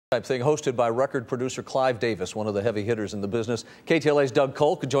Type thing, hosted by record producer Clive Davis, one of the heavy hitters in the business. KTLA's Doug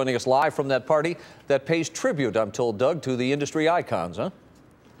Kolk joining us live from that party that pays tribute, I'm told, Doug, to the industry icons, huh?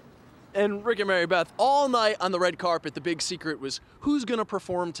 And Rick and Mary Beth, all night on the red carpet, the big secret was who's going to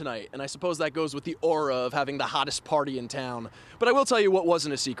perform tonight. And I suppose that goes with the aura of having the hottest party in town. But I will tell you what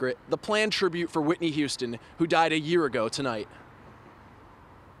wasn't a secret: the planned tribute for Whitney Houston, who died a year ago tonight.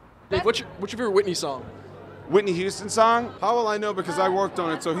 Dave, what's your favorite Whitney song? Whitney Houston song? How will I know? Because I worked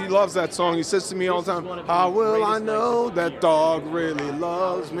on it, so he loves that song. He says to me all the time, how will I know that dog really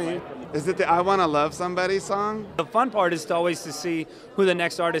loves me? Is it the I Wanna Love Somebody song? The fun part is always to see who the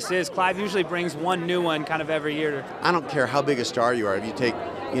next artist is. Clive usually brings one new one kind of every year. I don't care how big a star you are. If you take,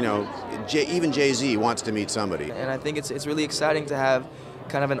 even Jay-Z wants to meet somebody. And I think it's really exciting to have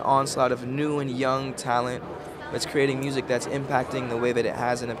kind of an onslaught of new and young talent that's creating music that's impacting the way that it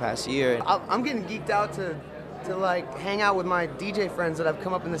has in the past year. I'm getting geeked out to like hang out with my DJ friends that I've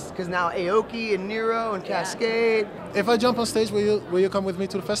come up in this, because now Aoki and Nero and Cascade. If I jump on stage, will you come with me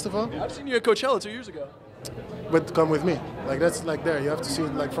to the festival? Yeah, I've seen you at Coachella 2 years ago. But come with me. Like, that's like there. You have to see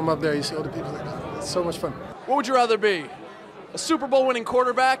it, like, from up there, you see all the people like that. It's so much fun. What would you rather be? A Super Bowl winning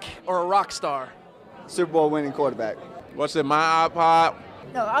quarterback or a rock star? Super Bowl winning quarterback. What's in my iPod?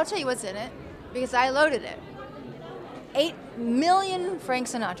 No, I'll tell you what's in it, because I loaded it. 8 million Frank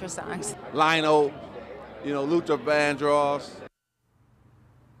Sinatra songs. Lionel, Luther Vandross.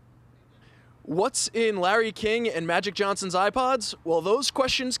 What's in Larry King and Magic Johnson's iPods? Well, those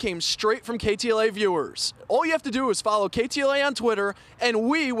questions came straight from KTLA viewers. All you have to do is follow KTLA on Twitter, and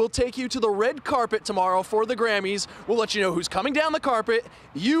we will take you to the red carpet tomorrow for the Grammys. We'll let you know who's coming down the carpet.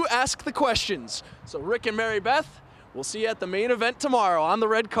 You ask the questions. So Rick and Mary Beth, we'll see you at the main event tomorrow on the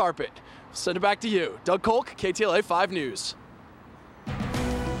red carpet. Send it back to you. Doug Kolk, KTLA 5 News.